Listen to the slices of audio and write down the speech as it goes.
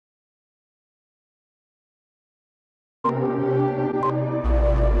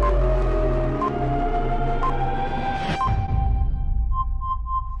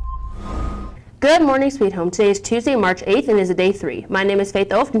Good morning, Sweet Home. Today is Tuesday, March 8th, and is a day 3. My name is Faith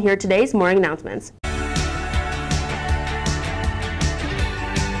Ooft, and here are today's morning announcements.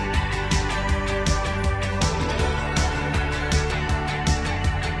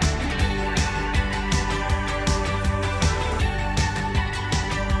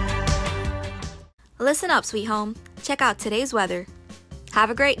 Listen up, Sweet Home. Check out today's weather.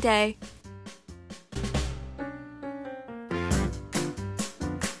 Have a great day.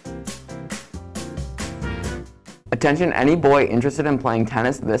 Attention any boy interested in playing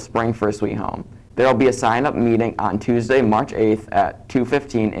tennis this spring for Sweet Home. There will be a sign-up meeting on Tuesday, March 8th at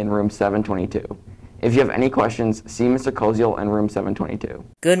 2:15 in room 722. If you have any questions, see Mr. Koziel in room 722.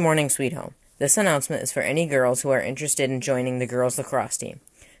 Good morning, Sweet Home. This announcement is for any girls who are interested in joining the girls lacrosse team.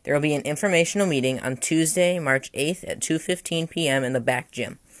 There will be an informational meeting on Tuesday, March 8th at 2:15 p.m. in the back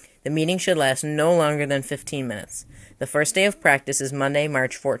gym. The meeting should last no longer than 15 minutes. The first day of practice is Monday,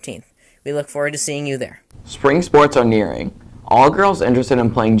 March 14th. We look forward to seeing you there. Spring sports are nearing. All girls interested in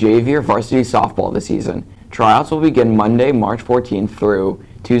playing JV or varsity softball this season, tryouts will begin Monday, March 14th through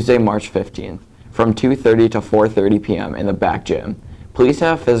Tuesday, March 15th from 2:30 to 4:30 p.m. in the back gym. Please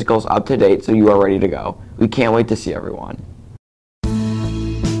have physicals up to date so you are ready to go. We can't wait to see everyone.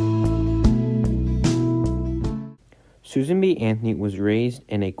 Susan B. Anthony was raised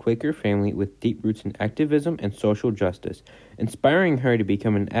in a Quaker family with deep roots in activism and social justice, inspiring her to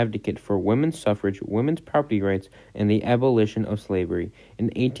become an advocate for women's suffrage, women's property rights, and the abolition of slavery. In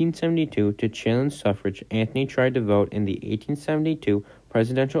 1872, to challenge suffrage, Anthony tried to vote in the 1872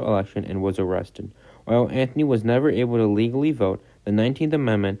 presidential election and was arrested. While Anthony was never able to legally vote, the 19th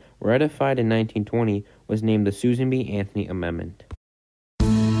Amendment, ratified in 1920, was named the Susan B. Anthony Amendment.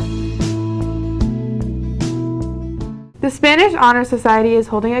 The Spanish Honor Society is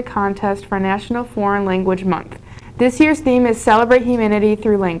holding a contest for National Foreign Language Month. This year's theme is Celebrate Humanity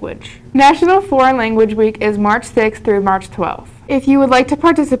Through Language. National Foreign Language Week is March 6th through March 12th. If you would like to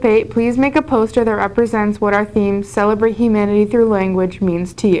participate, please make a poster that represents what our theme, Celebrate Humanity Through Language,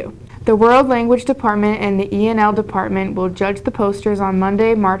 means to you. The World Language Department and the E&L Department will judge the posters on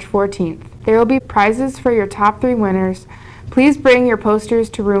Monday, March 14th. There will be prizes for your top 3 winners. Please bring your posters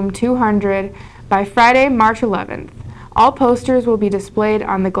to room 200 by Friday, March 11th. All posters will be displayed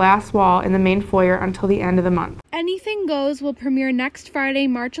on the glass wall in the main foyer until the end of the month. Anything Goes will premiere next Friday,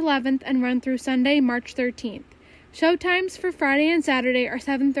 March 11th and run through Sunday, March 13th. Showtimes for Friday and Saturday are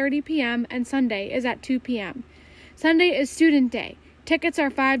 7:30 p.m. and Sunday is at 2 p.m. Sunday is Student Day. Tickets are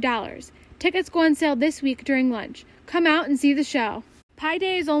 $5. Tickets go on sale this week during lunch. Come out and see the show. Pi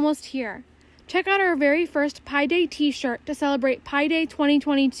Day is almost here. Check out our very first Pi Day t-shirt to celebrate Pi Day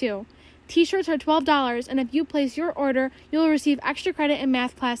 2022. T-shirts are $12, and if you place your order, you'll receive extra credit in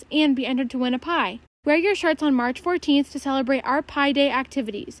math class and be entered to win a pie. Wear your shirts on March 14th to celebrate our Pi Day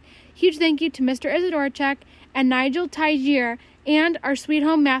activities. Huge thank you to Mr. Isidorchek and Nigel Tygier and our Sweet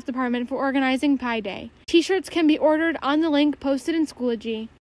Home Math Department for organizing Pi Day. T-shirts can be ordered on the link posted in Schoology.